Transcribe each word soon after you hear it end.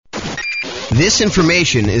This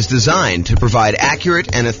information is designed to provide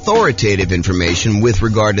accurate and authoritative information with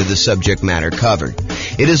regard to the subject matter covered.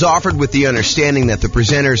 It is offered with the understanding that the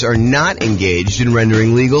presenters are not engaged in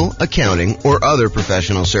rendering legal, accounting, or other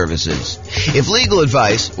professional services. If legal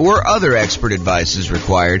advice or other expert advice is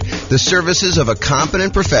required, the services of a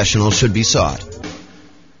competent professional should be sought.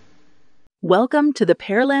 Welcome to the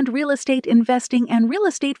Pearland Real Estate Investing and Real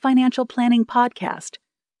Estate Financial Planning Podcast.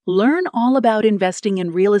 Learn all about investing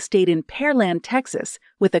in real estate in Pearland, Texas,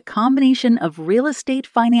 with a combination of real estate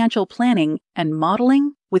financial planning and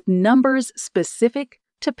modeling with numbers specific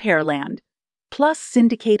to Pearland, plus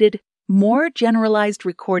syndicated, more generalized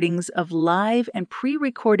recordings of live and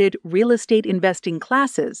pre-recorded real estate investing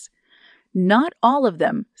classes, not all of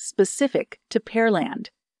them specific to Pearland.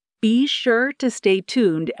 Be sure to stay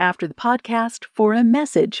tuned after the podcast for a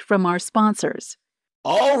message from our sponsors.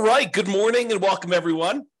 All right. Good morning and welcome,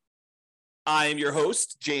 everyone. I am your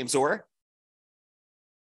host, James Orr.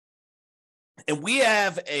 And we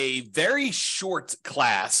have a very short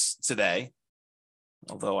class today,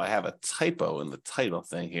 although I have a typo in the title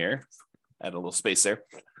thing here. Add a little space there.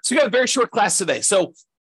 So we got a very short class today. So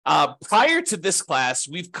prior to this class,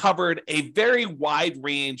 we've covered a very wide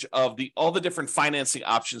range of all the different financing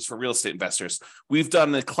options for real estate investors. We've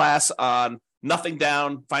done a class on nothing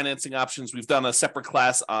down financing options. We've done a separate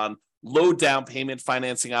class on low down payment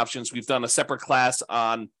financing options. We've done a separate class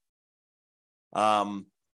on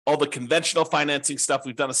all the conventional financing stuff.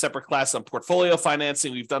 We've done a separate class on portfolio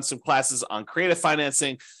financing. We've done some classes on creative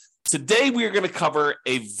financing. Today, we are going to cover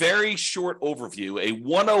a very short overview, a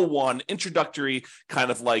 101 introductory kind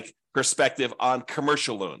of like perspective on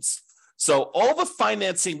commercial loans. So all the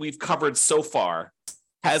financing we've covered so far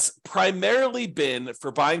has primarily been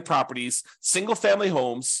for buying properties, single-family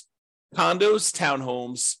homes, condos,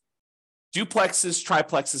 townhomes, duplexes,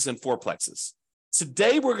 triplexes, and fourplexes.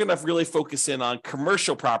 Today, we're going to really focus in on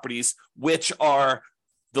commercial properties, which are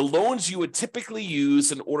the loans you would typically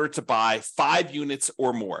use in order to buy 5 units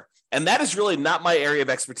or more. And that is really not my area of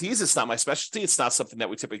expertise. It's not my specialty. It's not something that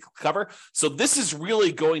we typically cover. So this is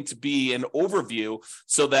really going to be an overview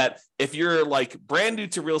so that if you're like brand new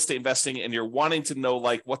to real estate investing and you're wanting to know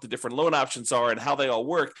like what the different loan options are and how they all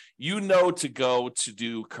work, you know to go to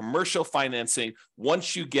do commercial financing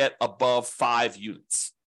once you get above 5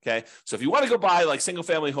 units. Okay, so if you want to go buy like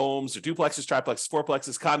single-family homes or duplexes, triplexes,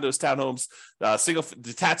 fourplexes, condos, townhomes,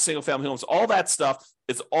 detached single-family homes, all that stuff,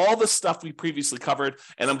 it's all the stuff we previously covered.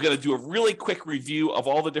 And I'm going to do a really quick review of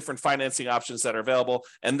all the different financing options that are available.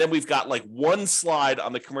 And then we've got like one slide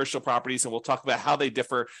on the commercial properties, and we'll talk about how they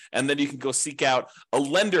differ. And then you can go seek out a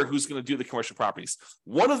lender who's going to do the commercial properties.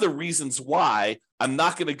 One of the reasons why I'm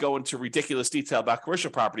not going to go into ridiculous detail about commercial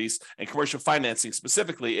properties and commercial financing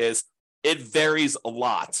specifically is it varies a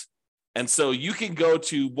lot. And so you can go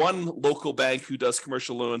to one local bank who does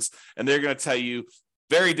commercial loans, and they're going to tell you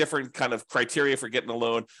very different kind of criteria for getting a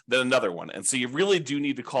loan than another one. And so you really do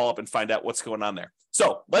need to call up and find out what's going on there.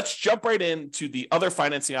 So let's jump right into the other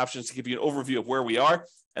financing options to give you an overview of where we are,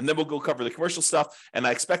 and then we'll go cover the commercial stuff. And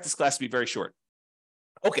I expect this class to be very short.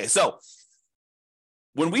 Okay, so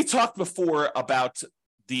when we talked before about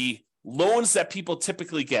the loans that people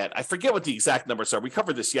typically get, I forget what the exact numbers are. We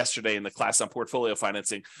covered this yesterday in the class on portfolio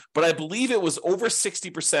financing, but I believe it was over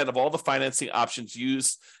 60% of all the financing options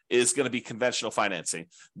used is going to be conventional financing.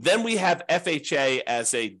 Then we have FHA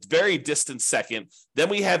as a very distant second. Then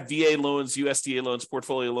we have VA loans, USDA loans,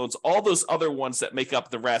 portfolio loans, all those other ones that make up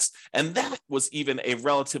the rest. And that was even a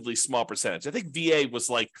relatively small percentage. I think VA was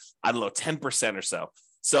like, 10% or so.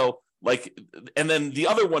 So and then the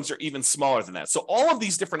other ones are even smaller than that. So all of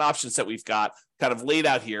these different options that we've got kind of laid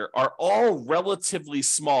out here are all relatively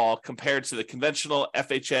small compared to the conventional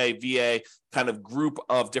FHA, VA kind of group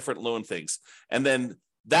of different loan things. And then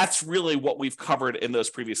that's really what we've covered in those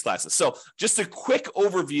previous classes. So just a quick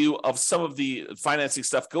overview of some of the financing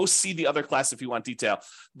stuff. Go see the other class if you want detail.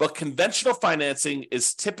 But conventional financing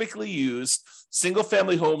is typically used single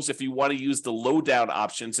family homes if you want to use the low down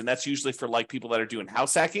options. And that's usually for like people that are doing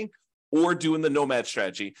house hacking or doing the nomad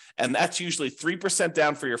strategy. And that's usually 3%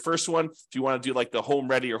 down for your first one if you want to do like the home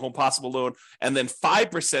ready or home possible loan, and then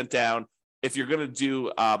 5% down if you're going to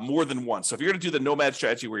do more than one. So if you're going to do the nomad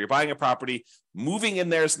strategy where you're buying a property, moving in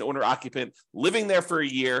there as an owner occupant, living there for a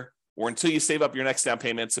year or until you save up your next down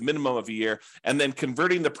payment, it's a minimum of a year, and then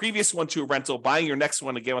converting the previous one to a rental, buying your next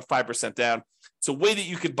one again with 5% down. It's a way that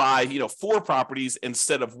you could buy, 4 properties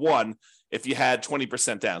instead of one if you had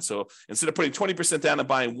 20% down. So instead of putting 20% down and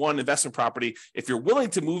buying one investment property, if you're willing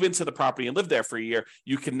to move into the property and live there for a year,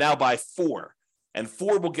 you can now buy 4. And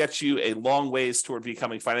 4 will get you a long ways toward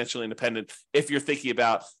becoming financially independent if you're thinking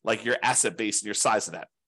about like your asset base and your size of that.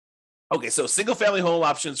 Okay, so single family home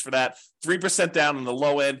options for that, 3% down on the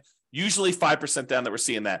low end, usually 5% down that we're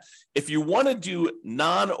seeing that. If you want to do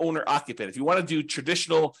non-owner occupant, if you want to do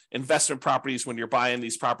traditional investment properties when you're buying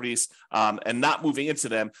these properties and not moving into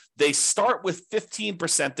them, they start with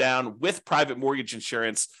 15% down with private mortgage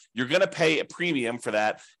insurance. You're going to pay a premium for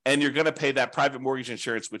that, and you're going to pay that private mortgage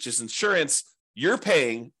insurance, which is insurance you're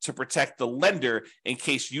paying to protect the lender in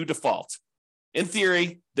case you default. In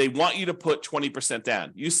theory, they want you to put 20%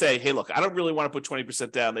 down. You say, hey, look, I don't really want to put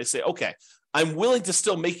 20% down. They say, okay, I'm willing to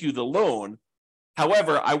still make you the loan.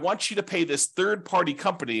 However, I want you to pay this third-party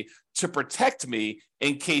company to protect me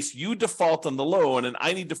in case you default on the loan and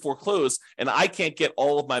I need to foreclose and I can't get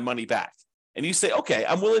all of my money back. And you say, okay,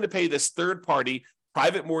 I'm willing to pay this third-party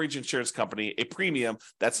private mortgage insurance company a premium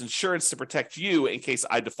that's insurance to protect you in case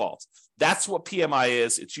I default. That's what PMI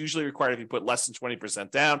is. It's usually required if you put less than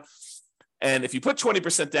 20% down. And if you put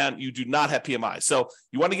 20% down, you do not have PMI. So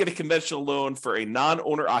you want to get a conventional loan for a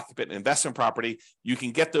non-owner occupant investment property. You can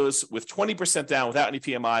get those with 20% down without any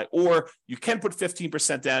PMI, or you can put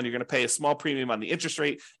 15% down. You're going to pay a small premium on the interest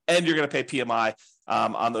rate, and you're going to pay PMI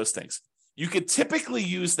on those things. You could typically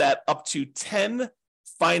use that up to 10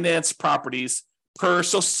 finance properties per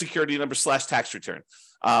Social Security number / tax return.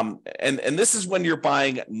 And this is when you're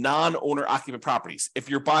buying non-owner occupant properties. If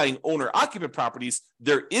you're buying owner occupant properties,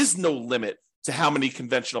 there is no limit to how many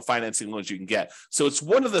conventional financing loans you can get. So it's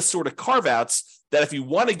one of the sort of carve-outs that if you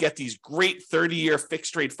want to get these great 30-year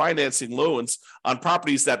fixed rate financing loans on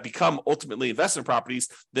properties that become ultimately investment properties,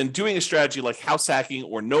 then doing a strategy like house hacking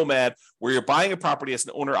or Nomad, where you're buying a property as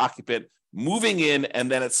an owner occupant, moving in,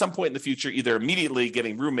 and then at some point in the future, either immediately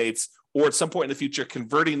getting roommates or at some point in the future,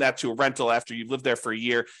 converting that to a rental after you've lived there for a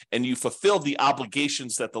year and you fulfill the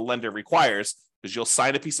obligations that the lender requires, because you'll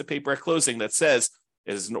sign a piece of paper at closing that says,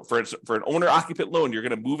 for an owner-occupant loan, you're going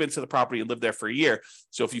to move into the property and live there for a year.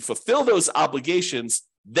 So if you fulfill those obligations,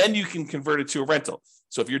 then you can convert it to a rental.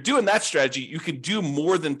 So if you're doing that strategy, you can do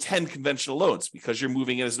more than 10 conventional loans because you're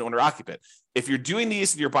moving in as an owner-occupant. If you're doing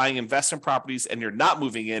these and you're buying investment properties and you're not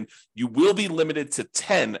moving in, you will be limited to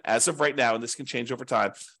 10 as of right now, and this can change over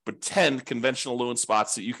time, but 10 conventional loan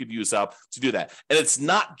spots that you could use up to do that. And it's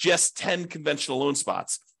not just 10 conventional loan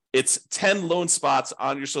spots. It's 10 loan spots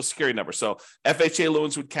on your Social Security number. So FHA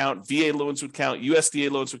loans would count, VA loans would count,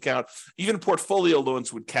 USDA loans would count, even portfolio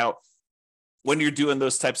loans would count when you're doing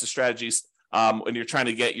those types of strategies, when you're trying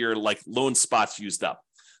to get your loan spots used up.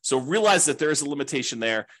 So realize that there is a limitation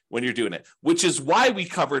there when you're doing it, which is why we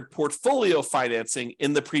covered portfolio financing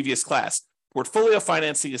in the previous class. Portfolio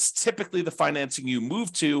financing is typically the financing you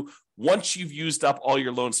move to once you've used up all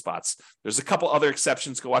your loan spots. There's a couple other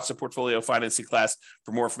exceptions. Go watch the portfolio financing class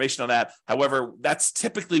for more information on that. However, that's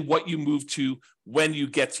typically what you move to when you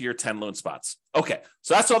get to your 10 loan spots. Okay,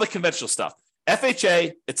 so that's all the conventional stuff.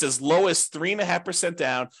 FHA, it's as low as 3.5%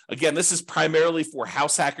 down. Again, this is primarily for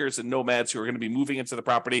house hackers and nomads who are going to be moving into the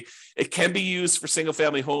property. It can be used for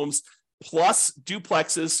single-family homes, plus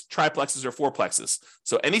duplexes, triplexes, or fourplexes.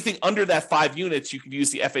 So anything under that 5 units, you can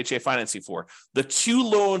use the FHA financing for. The two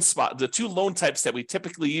loan types that we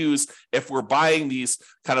typically use if we're buying these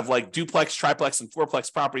kind of like duplex, triplex, and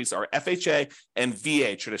fourplex properties are FHA and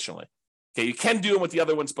VA traditionally. Okay, you can do them with the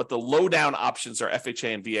other ones, but the low down options are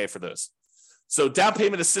FHA and VA for those. So down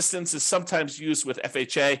payment assistance is sometimes used with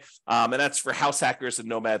FHA, and that's for house hackers and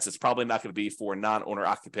nomads. It's probably not going to be for non-owner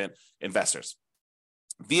occupant investors.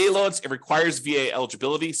 VA loans, it requires VA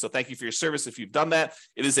eligibility. So thank you for your service if you've done that.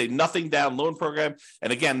 It is a nothing down loan program.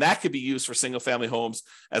 And again, that could be used for single family homes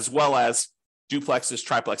as well as duplexes,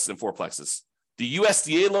 triplexes, and fourplexes. The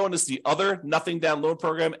USDA loan is the other nothing down loan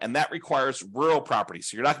program, and that requires rural property.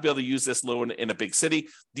 So you're not going to be able to use this loan in a big city.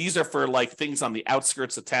 These are for like things on the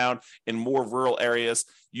outskirts of town in more rural areas.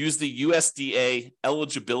 Use the USDA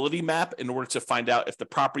eligibility map in order to find out if the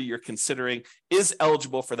property you're considering is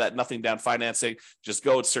eligible for that nothing down financing. Just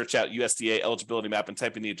go and search out USDA eligibility map and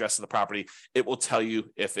type in the address of the property. It will tell you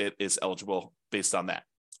if it is eligible based on that.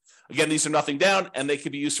 Again, these are nothing down, and they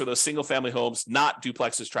can be used for those single-family homes, not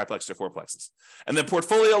duplexes, triplexes, or fourplexes. And then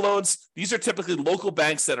portfolio loans, these are typically local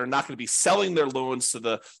banks that are not going to be selling their loans to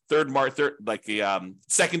the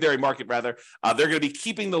secondary market, rather. They're going to be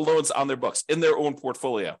keeping the loans on their books in their own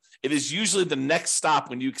portfolio. It is usually the next stop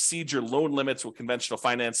when you exceed your loan limits with conventional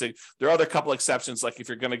financing. There are other couple exceptions, like if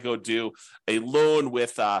you're going to go do a loan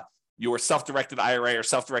with your self-directed IRA or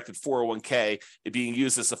self-directed 401k being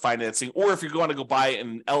used as a financing, or if you're going to go buy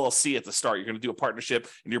an LLC at the start, you're going to do a partnership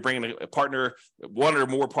and you're bringing a partner, one or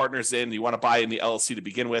more partners in, you want to buy in the LLC to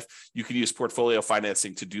begin with, you can use portfolio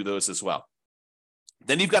financing to do those as well.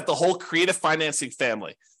 Then you've got the whole creative financing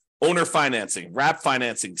family, owner financing, wrap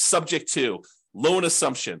financing, subject to. loan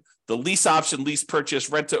assumption, the lease option, lease purchase,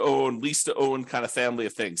 rent to own, lease to own kind of family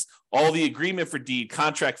of things, all the agreement for deed,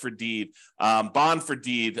 contract for deed, bond for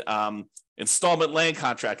deed, installment land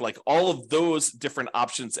contract, like all of those different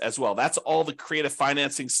options as well. That's all the creative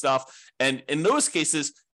financing stuff. And in those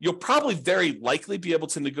cases, you'll probably very likely be able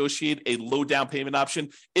to negotiate a low down payment option,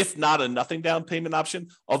 if not a nothing down payment option,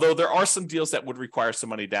 although there are some deals that would require some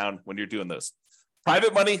money down when you're doing those.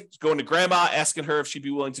 Private money, going to grandma, asking her if she'd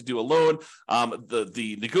be willing to do a loan.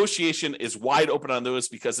 The negotiation is wide open on those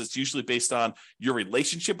because it's usually based on your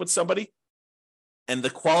relationship with somebody. And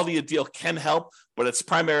the quality of deal can help, but it's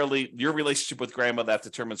primarily your relationship with grandma that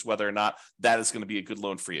determines whether or not that is going to be a good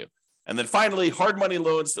loan for you. And then finally, hard money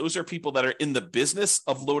loans. Those are people that are in the business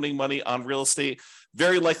of loaning money on real estate,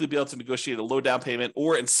 very likely be able to negotiate a low down payment,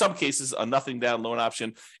 or in some cases, a nothing down loan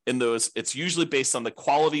option. In those, it's usually based on the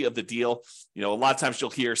quality of the deal. A lot of times you'll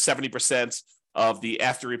hear 70% of the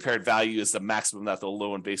after repaired value is the maximum that they'll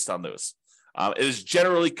loan based on those. It is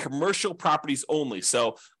generally commercial properties only.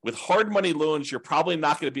 So with hard money loans, you're probably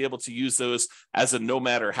not going to be able to use those as a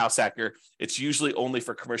nomad or house hacker. It's usually only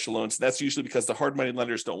for commercial loans. That's usually because the hard money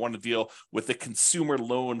lenders don't want to deal with the consumer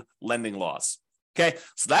loan lending laws. Okay,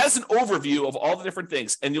 so that is an overview of all the different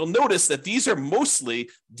things. And you'll notice that these are mostly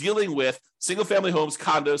dealing with single family homes,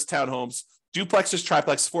 condos, townhomes, duplexes,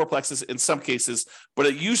 triplexes, fourplexes in some cases, but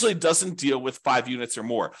it usually doesn't deal with 5 units or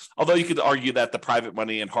more. Although you could argue that the private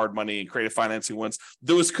money and hard money and creative financing ones,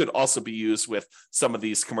 those could also be used with some of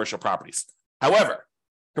these commercial properties. However,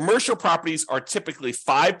 commercial properties are typically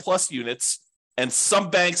 5+ units, and some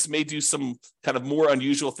banks may do some kind of more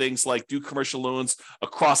unusual things like do commercial loans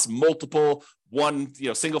across multiple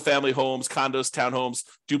single family homes, condos, townhomes,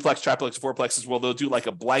 duplex, triplex, fourplexes. Well, they'll do like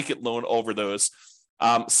a blanket loan over those.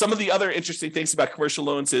 Some of the other interesting things about commercial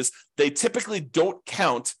loans is they typically don't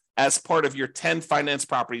count as part of your 10 finance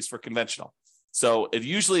properties for conventional. So it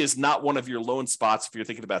usually is not one of your loan spots if you're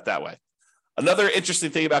thinking about it that way. Another interesting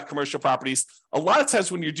thing about commercial properties, a lot of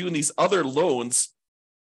times when you're doing these other loans,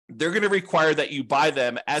 they're going to require that you buy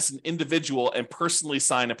them as an individual and personally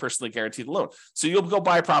sign and personally guarantee the loan. So you'll go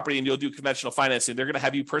buy a property and you'll do conventional financing. They're going to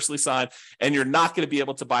have you personally sign, and you're not going to be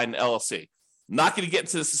able to buy an LLC. Not going to get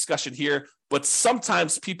into this discussion here, but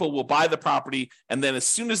sometimes people will buy the property, and then as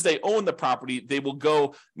soon as they own the property, they will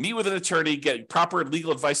go meet with an attorney, get proper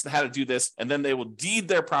legal advice on how to do this, and then they will deed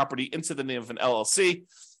their property into the name of an LLC.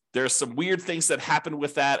 There's some weird things that happen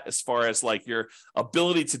with that as far as like your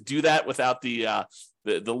ability to do that without the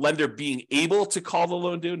lender being able to call the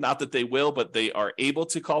loan due. Not that they will, but they are able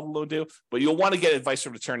to call the loan due. But you'll want to get advice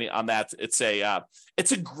from an attorney on that. It's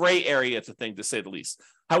a gray area to say the least.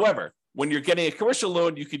 However, when you're getting a commercial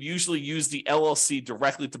loan, you could usually use the LLC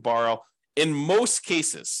directly to borrow. In most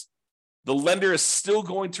cases, the lender is still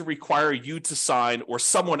going to require you to sign or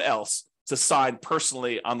someone else to sign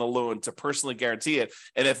personally on the loan to personally guarantee it.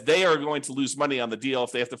 And if they are going to lose money on the deal,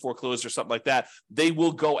 if they have to foreclose or something like that, they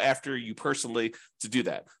will go after you personally to do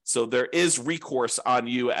that. So there is recourse on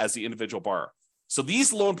you as the individual borrower. So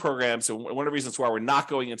these loan programs, and one of the reasons why we're not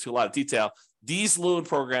going into a lot of detail, these loan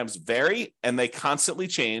programs vary and they constantly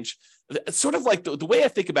change. It's sort of like the way I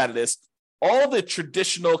think about it is all the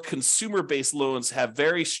traditional consumer-based loans have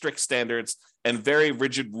very strict standards and very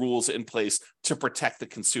rigid rules in place to protect the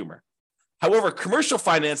consumer. However, commercial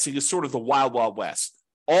financing is sort of the wild, wild west.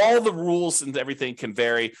 All the rules and everything can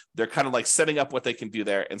vary. They're kind of like setting up what they can do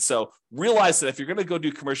there. And so realize that if you're going to go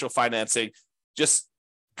do commercial financing, just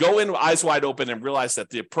go in eyes wide open and realize that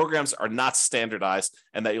the programs are not standardized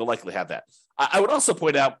and that you'll likely have that. I would also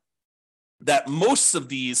point out that most of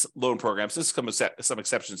these loan programs, there's some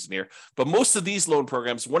exceptions in here, but most of these loan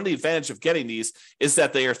programs, one of the advantages of getting these is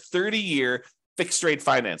that they are 30-year fixed rate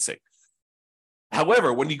financing.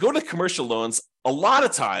 However, when you go to commercial loans, a lot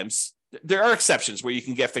of times there are exceptions where you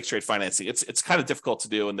can get fixed rate financing. It's kind of difficult to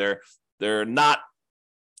do, and they're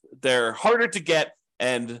harder to get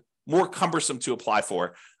and more cumbersome to apply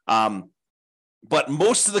for. But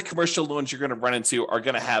most of the commercial loans you're going to run into are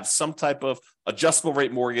going to have some type of adjustable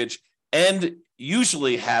rate mortgage and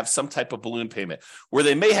usually have some type of balloon payment where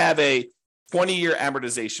they may have a 20-year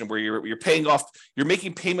amortization where you're paying off, you're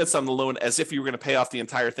making payments on the loan as if you were going to pay off the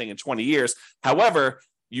entire thing in 20 years. However,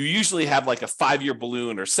 you usually have like a 5-year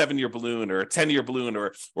balloon or 7-year balloon or a 10-year balloon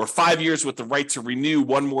or 5 years with the right to renew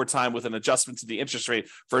one more time with an adjustment to the interest rate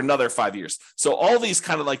for another 5 years. So all these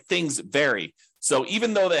kind of like things vary. So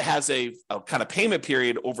even though that has a kind of payment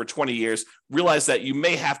period over 20 years, realize that you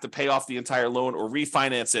may have to pay off the entire loan or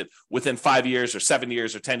refinance it within 5 years or 7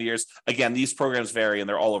 years or 10 years. Again, these programs vary and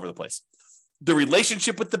they're all over the place. The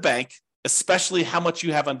relationship with the bank, especially how much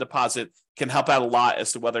you have on deposit, can help out a lot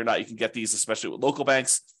as to whether or not you can get these, especially with local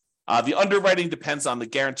banks. The underwriting depends on the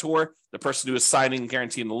guarantor, the person who is signing and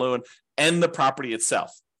guaranteeing the loan, and the property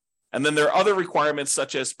itself. And then there are other requirements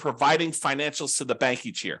such as providing financials to the bank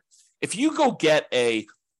each year. If you go get a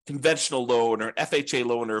conventional loan or an FHA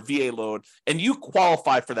loan or a VA loan and you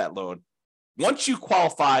qualify for that loan, once you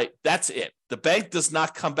qualify, that's it. The bank does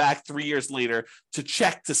not come back 3 years later to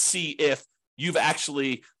check to see if you've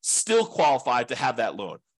actually still qualified to have that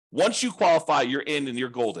loan. Once you qualify, you're in and you're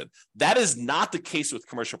golden. That is not the case with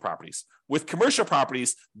commercial properties. With commercial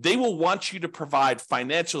properties, they will want you to provide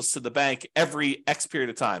financials to the bank every X period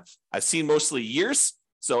of time. I've seen mostly years.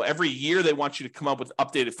 So every year they want you to come up with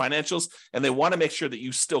updated financials, and they want to make sure that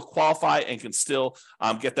you still qualify and can still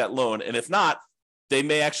get that loan. And if not, they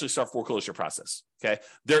may actually start foreclosure process. Okay.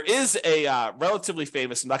 There is a relatively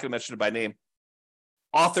famous, I'm not going to mention it by name,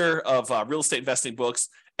 author of real estate investing books,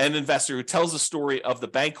 an investor who tells the story of the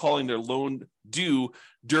bank calling their loan due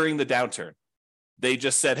during the downturn. They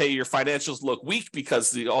just said, hey, your financials look weak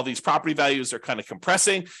because all these property values are kind of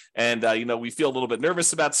compressing. And, we feel a little bit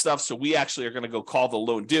nervous about stuff. So we actually are going to go call the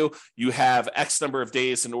loan due. You have X number of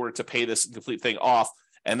days in order to pay this complete thing off.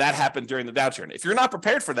 And that happened during the downturn. If you're not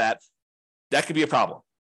prepared for that, that could be a problem.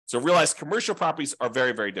 So realize commercial properties are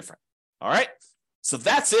very, very different. All right. So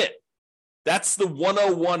that's it. That's the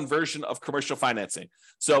 101 version of commercial financing.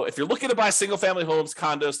 So if you're looking to buy single family homes,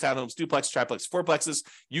 condos, townhomes, duplex, triplex, fourplexes,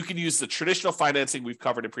 you can use the traditional financing we've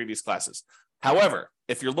covered in previous classes. However,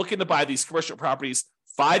 if you're looking to buy these commercial properties,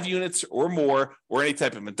 5 units or more, or any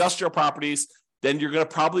type of industrial properties, then you're going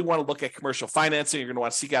to probably want to look at commercial financing. You're going to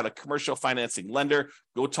want to seek out a commercial financing lender.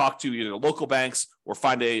 Go talk to either local banks or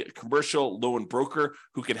find a commercial loan broker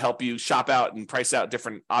who can help you shop out and price out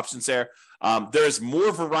different options there. There's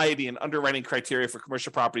more variety in underwriting criteria for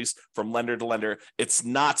commercial properties from lender to lender. It's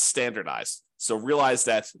not standardized. So realize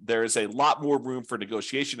that there is a lot more room for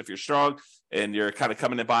negotiation if you're strong and you're kind of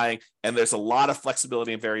coming and buying. And there's a lot of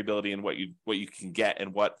flexibility and variability in what you can get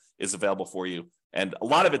and what is available for you. And a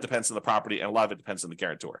lot of it depends on the property and a lot of it depends on the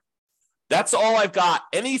guarantor. That's all I've got.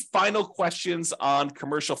 Any final questions on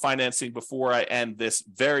commercial financing before I end this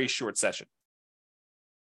very short session?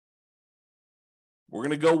 We're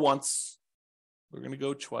going to go once. We're going to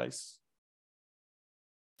go twice.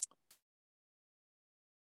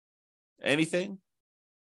 Anything?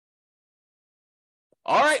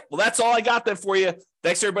 All right. Well, that's all I got then for you.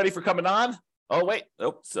 Thanks, everybody, for coming on. Oh, wait.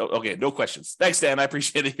 Oh, so, okay. No questions. Thanks, Dan. I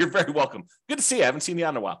appreciate it. You're very welcome. Good to see you. I haven't seen you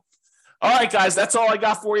in a while. All right, guys. That's all I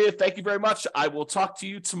got for you. Thank you very much. I will talk to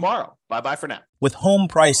you tomorrow. Bye-bye for now. With home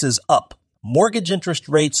prices up, mortgage interest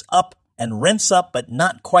rates up, and rents up, but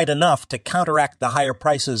not quite enough to counteract the higher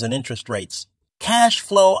prices and interest rates, cash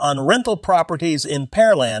flow on rental properties in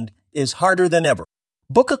Pearland is harder than ever.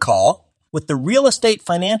 Book a call with the Real Estate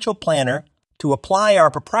Financial Planner to apply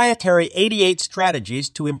our proprietary 88 strategies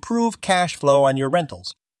to improve cash flow on your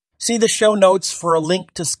rentals. See the show notes for a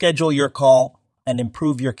link to schedule your call and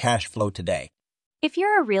improve your cash flow today. If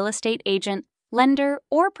you're a real estate agent, lender,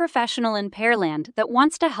 or professional in Pearland that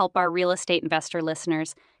wants to help our real estate investor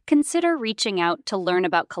listeners, consider reaching out to learn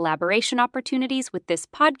about collaboration opportunities with this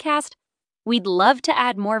podcast. We'd love to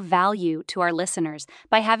add more value to our listeners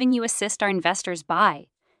by having you assist our investors buy,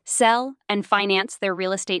 sell, and finance their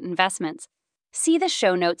real estate investments. See the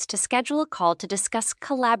show notes to schedule a call to discuss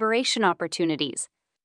collaboration opportunities.